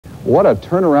What a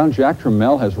turnaround Jack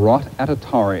Tramiel has wrought at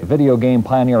Atari. Video game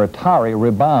pioneer Atari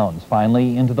rebounds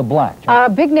finally into the black. A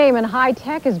big name in high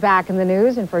tech is back in the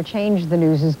news, and for a change, the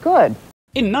news is good.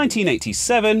 In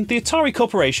 1987, the Atari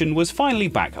Corporation was finally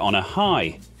back on a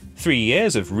high. 3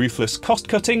 years of ruthless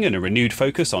cost-cutting and a renewed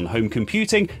focus on home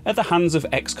computing at the hands of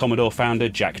ex-Commodore founder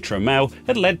Jack Tramiel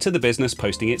had led to the business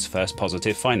posting its first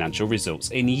positive financial results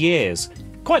in years.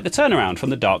 Quite the turnaround from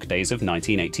the dark days of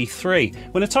 1983,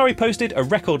 when Atari posted a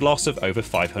record loss of over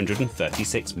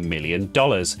 $536 million.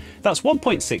 That's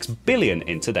 $1.6 billion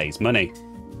in today's money.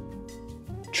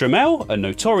 Tramiel, a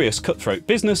notorious cutthroat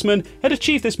businessman, had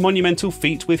achieved this monumental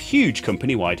feat with huge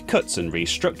company-wide cuts and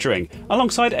restructuring,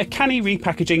 alongside a canny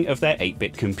repackaging of their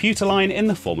 8-bit computer line in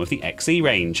the form of the XE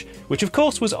range, which of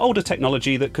course was older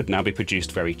technology that could now be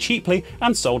produced very cheaply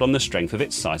and sold on the strength of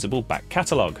its sizable back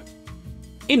catalogue.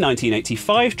 In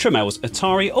 1985, Tramiel's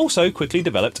Atari also quickly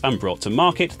developed and brought to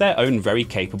market their own very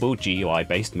capable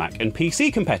GUI-based Mac and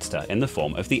PC competitor in the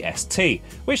form of the ST,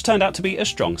 which turned out to be a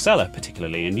strong seller,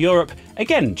 particularly in Europe,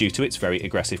 again due to its very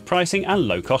aggressive pricing and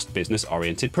low-cost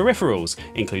business-oriented peripherals,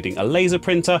 including a laser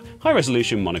printer,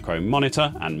 high-resolution monochrome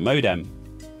monitor, and modem.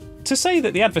 To say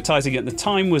that the advertising at the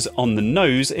time was on the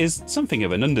nose is something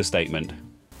of an understatement.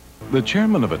 The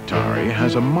chairman of Atari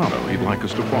has a motto he'd like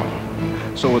us to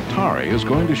follow. So Atari is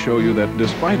going to show you that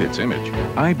despite its image,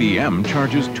 IBM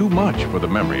charges too much for the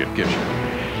memory it gives you.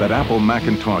 That Apple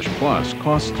Macintosh Plus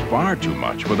costs far too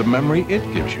much for the memory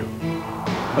it gives you.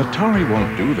 Atari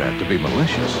won't do that to be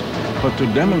malicious, but to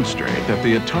demonstrate that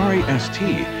the Atari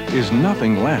ST is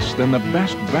nothing less than the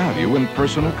best value in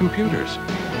personal computers.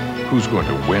 Who's going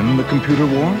to win the computer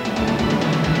war?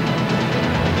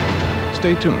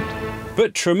 Stay tuned.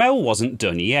 But Tramiel wasn't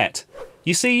done yet.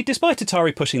 You see, despite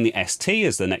Atari pushing the ST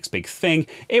as the next big thing,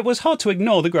 it was hard to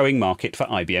ignore the growing market for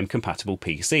IBM-compatible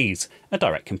PCs, a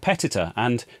direct competitor,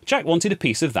 and Jack wanted a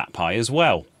piece of that pie as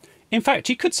well. In fact,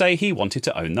 you could say he wanted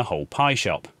to own the whole pie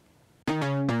shop.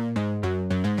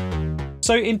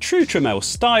 So in true Tramiel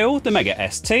style, the Mega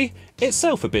ST,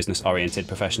 itself a business-oriented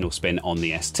professional spin on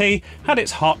the ST, had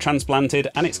its heart transplanted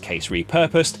and its case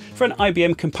repurposed for an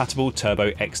IBM-compatible Turbo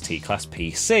XT class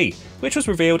PC, which was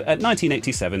revealed at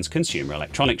 1987's Consumer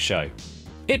Electronics Show.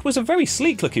 It was a very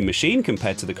sleek-looking machine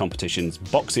compared to the competition's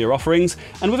boxier offerings,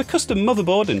 and with a custom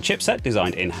motherboard and chipset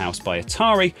designed in-house by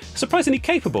Atari, surprisingly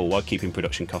capable while keeping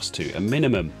production costs to a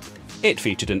minimum. It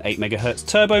featured an 8MHz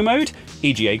turbo mode,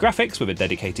 EGA graphics with a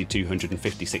dedicated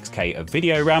 256K of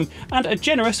video RAM, and a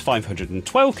generous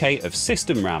 512K of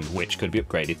system RAM, which could be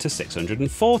upgraded to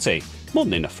 640, more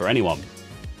than enough for anyone.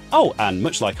 Oh, and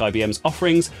much like IBM's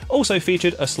offerings, also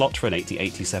featured a slot for an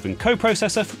 8087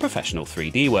 coprocessor for professional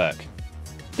 3D work.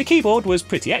 The keyboard was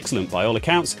pretty excellent by all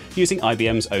accounts, using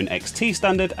IBM's own XT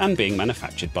standard and being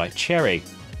manufactured by Cherry.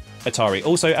 Atari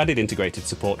also added integrated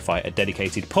support via a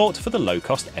dedicated port for the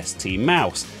low-cost ST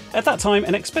mouse, at that time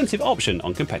an expensive option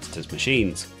on competitors'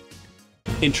 machines.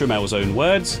 In Tramiel's own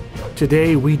words,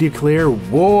 "Today we declare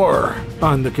war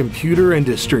on the computer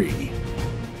industry."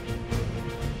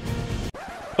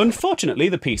 Unfortunately,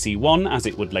 the PC-1, as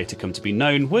it would later come to be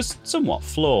known, was somewhat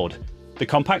flawed. The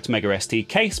compact Mega ST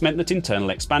case meant that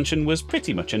internal expansion was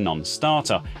pretty much a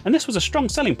non-starter, and this was a strong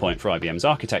selling point for IBM's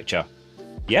architecture.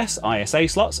 Yes, ISA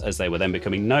slots, as they were then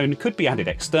becoming known, could be added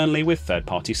externally with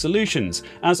third-party solutions,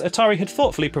 as Atari had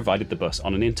thoughtfully provided the bus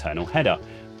on an internal header,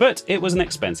 but it was an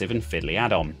expensive and fiddly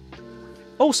add-on.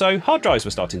 Also, hard drives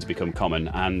were starting to become common,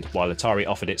 and while Atari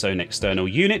offered its own external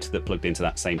unit that plugged into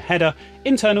that same header,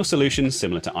 internal solutions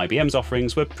similar to IBM's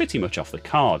offerings were pretty much off the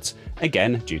cards,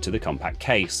 again due to the compact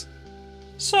case.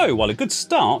 So, while a good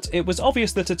start, it was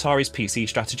obvious that Atari's PC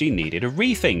strategy needed a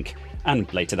rethink,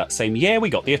 and later that same year we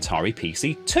got the Atari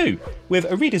PC2, with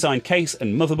a redesigned case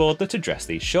and motherboard that addressed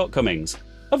these shortcomings.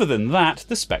 Other than that,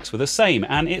 the specs were the same,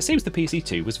 and it seems the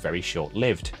PC2 was very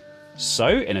short-lived. So,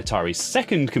 in Atari's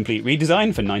second complete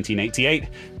redesign for 1988,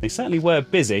 they certainly were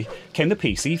busy, came the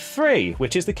PC3,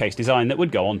 which is the case design that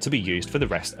would go on to be used for the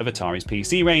rest of Atari's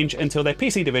PC range until their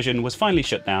PC division was finally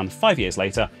shut down 5 years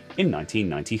later in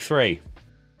 1993.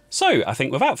 So, I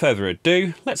think without further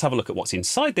ado, let's have a look at what's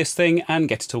inside this thing and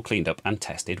get it all cleaned up and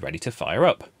tested, ready to fire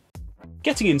up.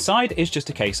 Getting inside is just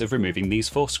a case of removing these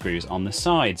 4 screws on the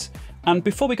sides. And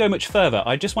before we go much further,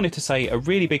 I just wanted to say a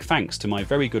really big thanks to my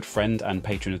very good friend and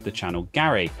patron of the channel,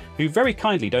 Gary, who very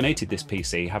kindly donated this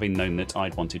PC, having known that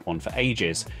I'd wanted one for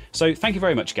ages. So thank you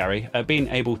very much, Gary. Being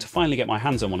able to finally get my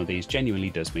hands on one of these genuinely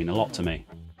does mean a lot to me.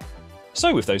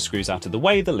 So with those screws out of the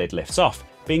way, the lid lifts off,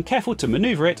 being careful to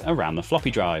manoeuvre it around the floppy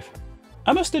drive.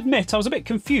 I must admit I was a bit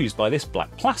confused by this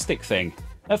black plastic thing.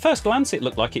 At first glance it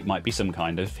looked like it might be some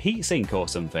kind of heatsink or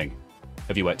something.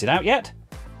 Have you worked it out yet?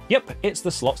 Yep, it's the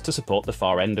slots to support the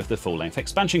far end of the full-length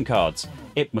expansion cards.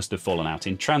 It must have fallen out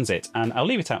in transit, and I'll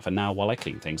leave it out for now while I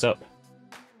clean things up.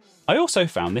 I also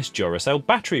found this Duracell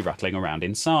battery rattling around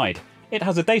inside. It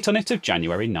has a date on it of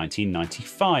January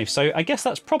 1995, so I guess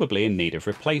that's probably in need of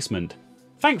replacement.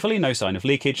 Thankfully no sign of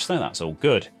leakage, so that's all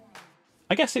good.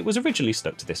 I guess it was originally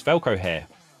stuck to this Velcro here.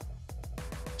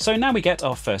 So now we get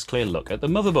our first clear look at the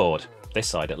motherboard, this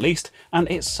side at least, and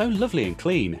it's so lovely and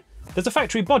clean. There's a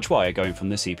factory bodge wire going from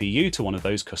the CPU to one of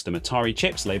those custom Atari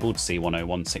chips labelled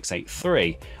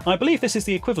C101683. I believe this is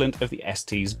the equivalent of the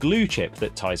ST's glue chip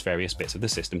that ties various bits of the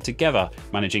system together,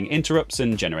 managing interrupts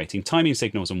and generating timing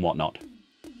signals and whatnot.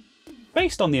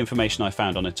 Based on the information I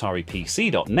found on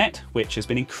AtariPC.net, which has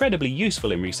been incredibly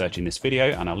useful in researching this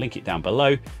video, and I'll link it down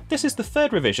below, this is the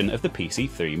third revision of the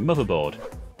PC3 motherboard.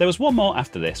 There was one more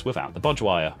after this without the bodge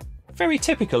wire. Very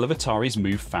typical of Atari's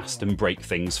move fast and break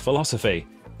things philosophy.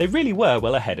 They really were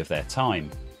well ahead of their time.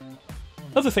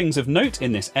 Other things of note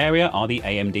in this area are the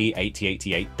AMD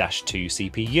 8088-2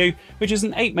 CPU, which is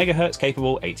an 8MHz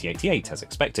capable 8088 as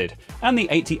expected, and the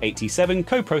 8087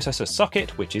 coprocessor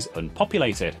socket, which is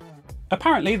unpopulated.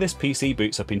 Apparently this PC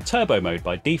boots up in turbo mode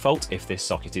by default if this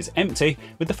socket is empty,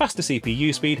 with the faster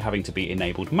CPU speed having to be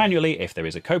enabled manually if there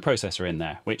is a coprocessor in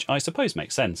there, which I suppose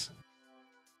makes sense.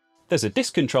 There's a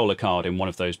disk controller card in one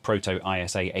of those proto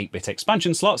ISA 8-bit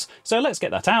expansion slots, so let's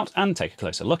get that out and take a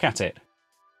closer look at it.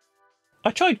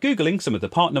 I tried googling some of the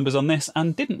part numbers on this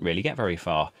and didn't really get very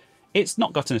far. It's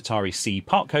not got an Atari C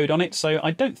part code on it, so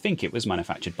I don't think it was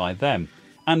manufactured by them.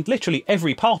 And literally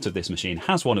every part of this machine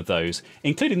has one of those,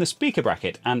 including the speaker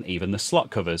bracket and even the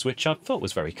slot covers, which I thought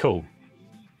was very cool.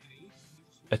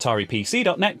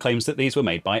 AtariPC.net claims that these were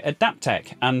made by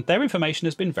Adaptec, and their information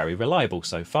has been very reliable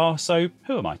so far, so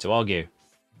who am I to argue?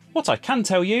 What I can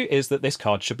tell you is that this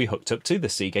card should be hooked up to the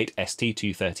Seagate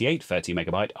ST238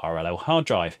 30MB RLL hard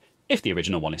drive, if the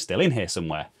original one is still in here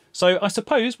somewhere, so I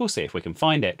suppose we'll see if we can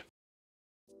find it.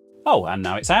 Oh, and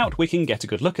now it's out, we can get a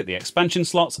good look at the expansion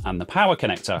slots and the power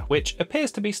connector, which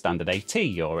appears to be standard AT,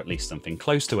 or at least something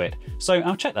close to it, so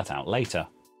I'll check that out later.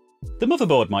 The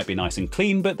motherboard might be nice and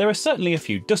clean, but there are certainly a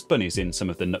few dust bunnies in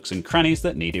some of the nooks and crannies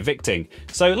that need evicting,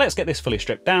 so let's get this fully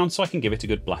stripped down so I can give it a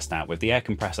good blast out with the air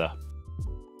compressor.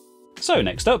 So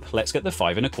next up, let's get the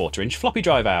 5¼ floppy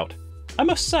drive out. I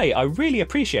must say, I really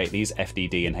appreciate these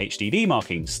FDD and HDD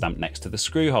markings stamped next to the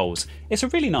screw holes. It's a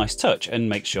really nice touch and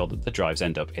makes sure that the drives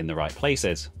end up in the right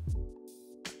places.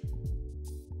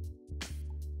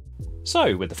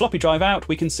 So with the floppy drive out,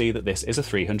 we can see that this is a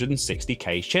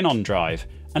 360K Chinon drive,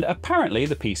 and apparently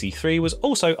the PC3 was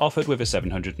also offered with a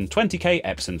 720K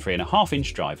Epson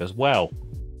 3.5" drive as well.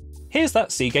 Here's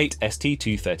that Seagate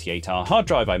ST238R hard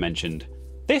drive I mentioned.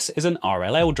 This is an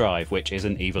RLL drive, which is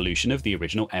an evolution of the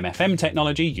original MFM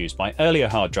technology used by earlier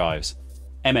hard drives.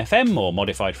 MFM, or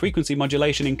modified frequency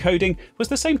modulation encoding, was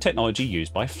the same technology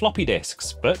used by floppy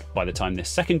disks, but by the time this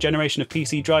second generation of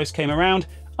PC drives came around,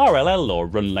 RLL, or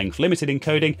run length limited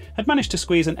encoding, had managed to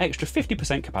squeeze an extra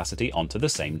 50% capacity onto the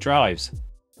same drives.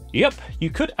 Yep, you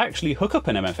could actually hook up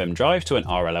an MFM drive to an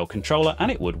RLL controller and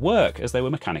it would work, as they were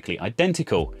mechanically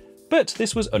identical, but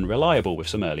this was unreliable with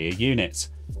some earlier units.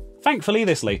 Thankfully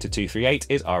this later 238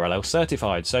 is RLL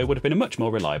certified, so would have been a much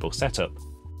more reliable setup.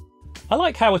 I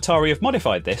like how Atari have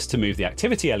modified this to move the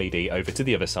activity LED over to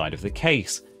the other side of the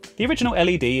case. The original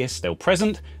LED is still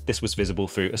present, this was visible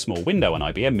through a small window on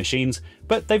IBM machines,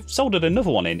 but they've soldered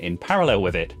another one in parallel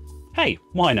with it. Hey,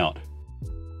 why not?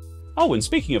 Oh, and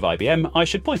speaking of IBM, I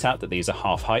should point out that these are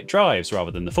half-height drives rather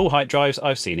than the full-height drives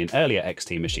I've seen in earlier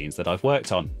XT machines that I've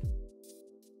worked on.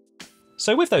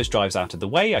 So with those drives out of the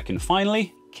way, I can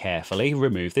finally, carefully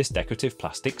remove this decorative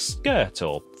plastic skirt,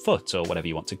 or foot, or whatever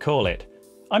you want to call it.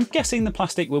 I'm guessing the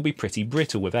plastic will be pretty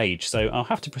brittle with age, so I'll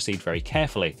have to proceed very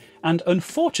carefully, and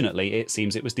unfortunately it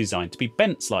seems it was designed to be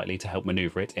bent slightly to help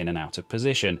manoeuvre it in and out of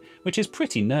position, which is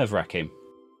pretty nerve-wracking.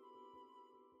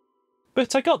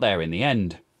 But I got there in the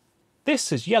end.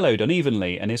 This has yellowed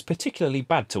unevenly and is particularly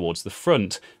bad towards the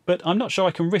front, but I'm not sure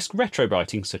I can risk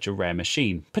retrobrighting such a rare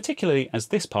machine, particularly as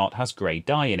this part has grey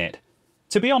dye in it.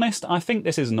 To be honest, I think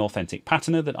this is an authentic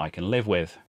patterner that I can live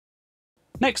with.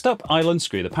 Next up, I'll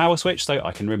unscrew the power switch so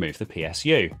I can remove the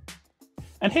PSU.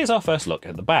 And here's our first look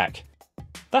at the back.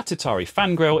 That Atari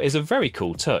fan grille is a very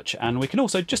cool touch, and we can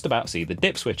also just about see the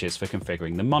dip switches for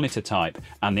configuring the monitor type,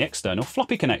 and the external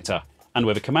floppy connector. And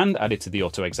with a command added to the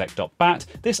autoexec.bat,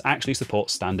 this actually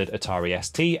supports standard Atari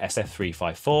ST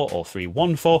SF354 or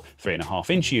 314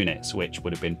 3.5" units, which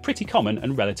would have been pretty common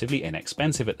and relatively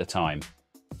inexpensive at the time.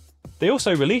 They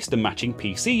also released a matching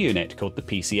PC unit called the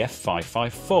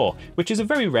PCF554, which is a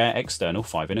very rare external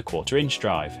 5¼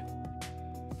 drive.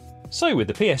 So with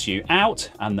the PSU out,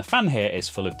 and the fan here is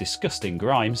full of disgusting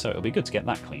grime, so it'll be good to get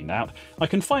that cleaned out, I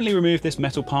can finally remove this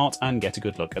metal part and get a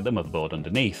good look at the motherboard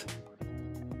underneath.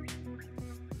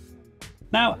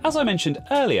 Now, as I mentioned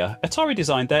earlier, Atari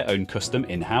designed their own custom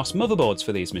in-house motherboards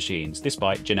for these machines,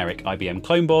 despite generic IBM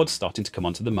clone boards starting to come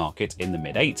onto the market in the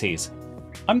mid-80s.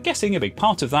 I'm guessing a big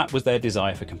part of that was their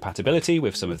desire for compatibility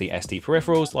with some of the ST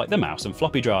peripherals like the mouse and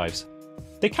floppy drives.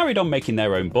 They carried on making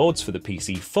their own boards for the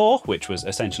PC4, which was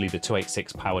essentially the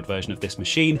 286 powered version of this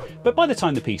machine, but by the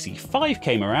time the PC5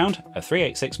 came around, a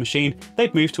 386 machine,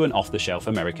 they'd moved to an off-the-shelf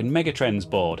American Megatrends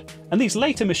board, and these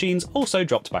later machines also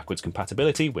dropped backwards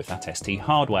compatibility with that ST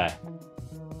hardware.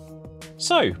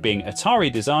 So, being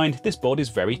Atari designed, this board is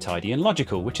very tidy and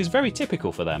logical, which is very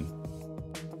typical for them.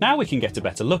 Now we can get a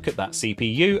better look at that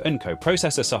CPU and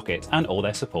coprocessor socket and all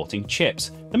their supporting chips,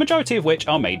 the majority of which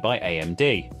are made by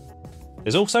AMD.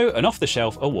 There's also an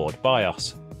off-the-shelf Award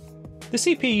BIOS. The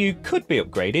CPU could be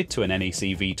upgraded to an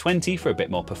NEC V20 for a bit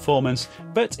more performance,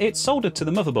 but it's soldered to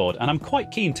the motherboard and I'm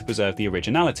quite keen to preserve the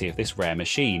originality of this rare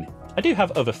machine. I do have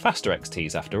other faster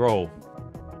XTs after all.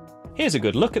 Here's a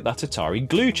good look at that Atari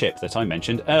glue chip that I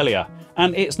mentioned earlier,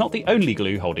 and it's not the only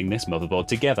glue holding this motherboard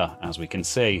together, as we can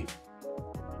see.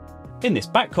 In this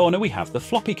back corner we have the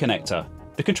floppy connector.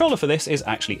 The controller for this is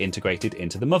actually integrated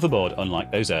into the motherboard,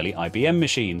 unlike those early IBM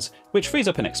machines, which frees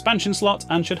up an expansion slot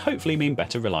and should hopefully mean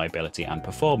better reliability and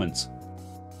performance.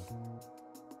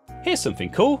 Here's something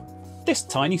cool. This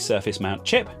tiny surface mount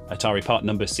chip, Atari part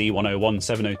number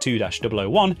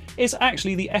C101702-001, is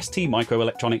actually the ST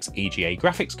Microelectronics EGA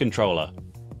graphics controller.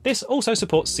 This also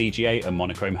supports CGA and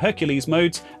monochrome Hercules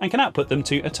modes and can output them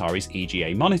to Atari's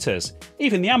EGA monitors,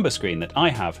 even the amber screen that I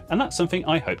have, and that's something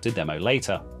I hope to demo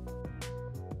later.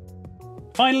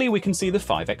 Finally, we can see the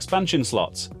 5 expansion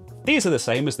slots. These are the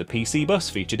same as the PC bus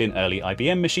featured in early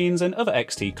IBM machines and other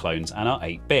XT clones and are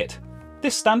 8-bit.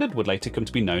 This standard would later come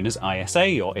to be known as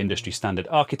ISA, or Industry Standard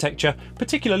Architecture,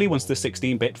 particularly once the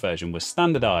 16-bit version was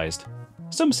standardised.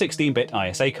 Some 16-bit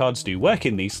ISA cards do work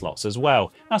in these slots as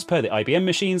well, as per the IBM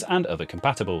machines and other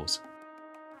compatibles.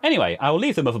 Anyway, I'll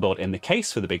leave the motherboard in the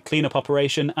case for the big cleanup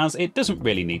operation, as it doesn't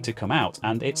really need to come out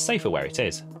and it's safer where it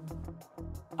is.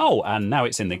 Oh, and now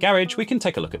it's in the garage, we can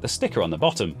take a look at the sticker on the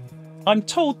bottom. I'm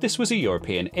told this was a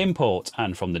European import,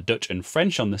 and from the Dutch and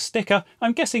French on the sticker,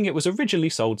 I'm guessing it was originally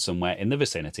sold somewhere in the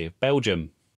vicinity of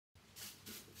Belgium.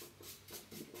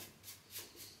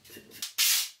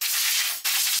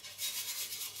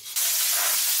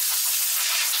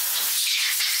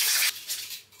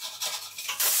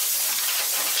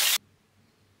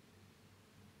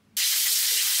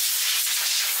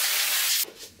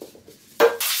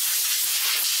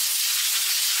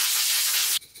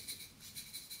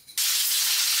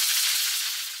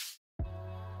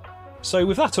 So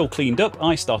with that all cleaned up,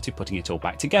 I started putting it all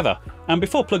back together, and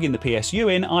before plugging the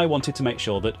PSU in, I wanted to make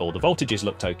sure that all the voltages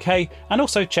looked okay, and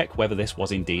also check whether this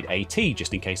was indeed AT,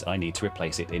 just in case I need to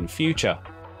replace it in future.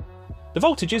 The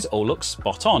voltages all look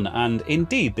spot on, and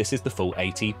indeed this is the full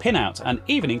AT pinout, and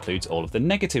even includes all of the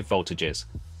negative voltages.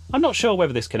 I'm not sure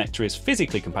whether this connector is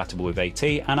physically compatible with AT,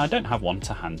 and I don't have one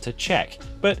to hand to check,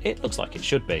 but it looks like it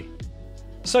should be.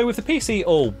 So with the PC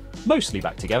all mostly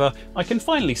back together, I can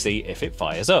finally see if it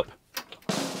fires up.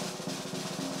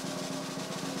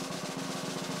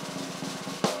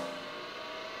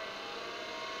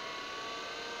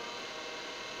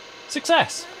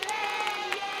 Success!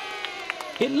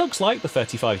 It looks like the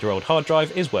 35-year-old hard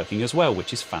drive is working as well,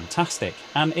 which is fantastic,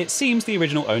 and it seems the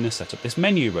original owner set up this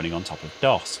menu running on top of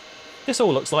DOS. This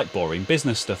all looks like boring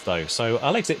business stuff though, so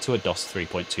I'll exit to a DOS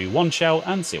 3.21 shell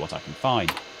and see what I can find.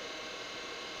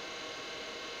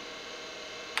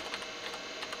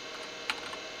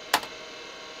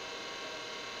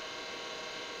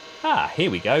 Ah,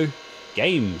 here we go.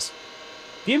 Games.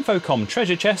 The Infocom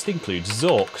treasure chest includes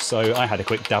Zork, so I had a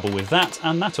quick dabble with that,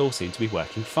 and that all seemed to be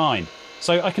working fine.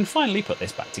 So I can finally put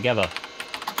this back together.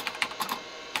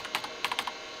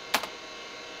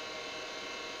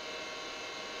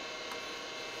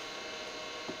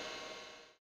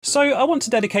 So I want to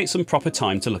dedicate some proper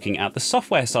time to looking at the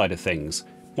software side of things.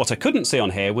 What I couldn't see on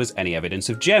here was any evidence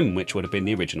of GEM, which would have been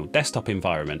the original desktop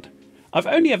environment. I've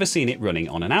only ever seen it running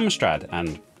on an Amstrad,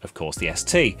 and of course the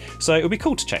ST, so it would be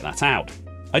cool to check that out.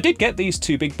 I did get these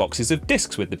 2 big boxes of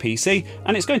discs with the PC,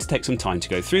 and it's going to take some time to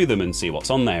go through them and see what's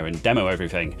on there and demo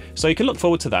everything, so you can look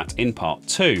forward to that in part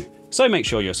 2. So make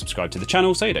sure you're subscribed to the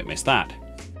channel so you don't miss that.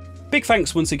 Big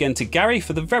thanks once again to Gary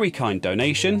for the very kind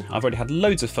donation. I've already had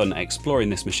loads of fun exploring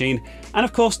this machine, and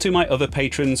of course to my other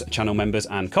patrons, channel members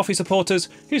and coffee supporters,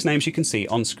 whose names you can see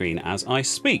on screen as I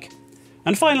speak.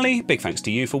 And finally, big thanks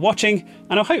to you for watching,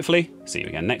 and I'll hopefully see you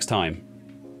again next time.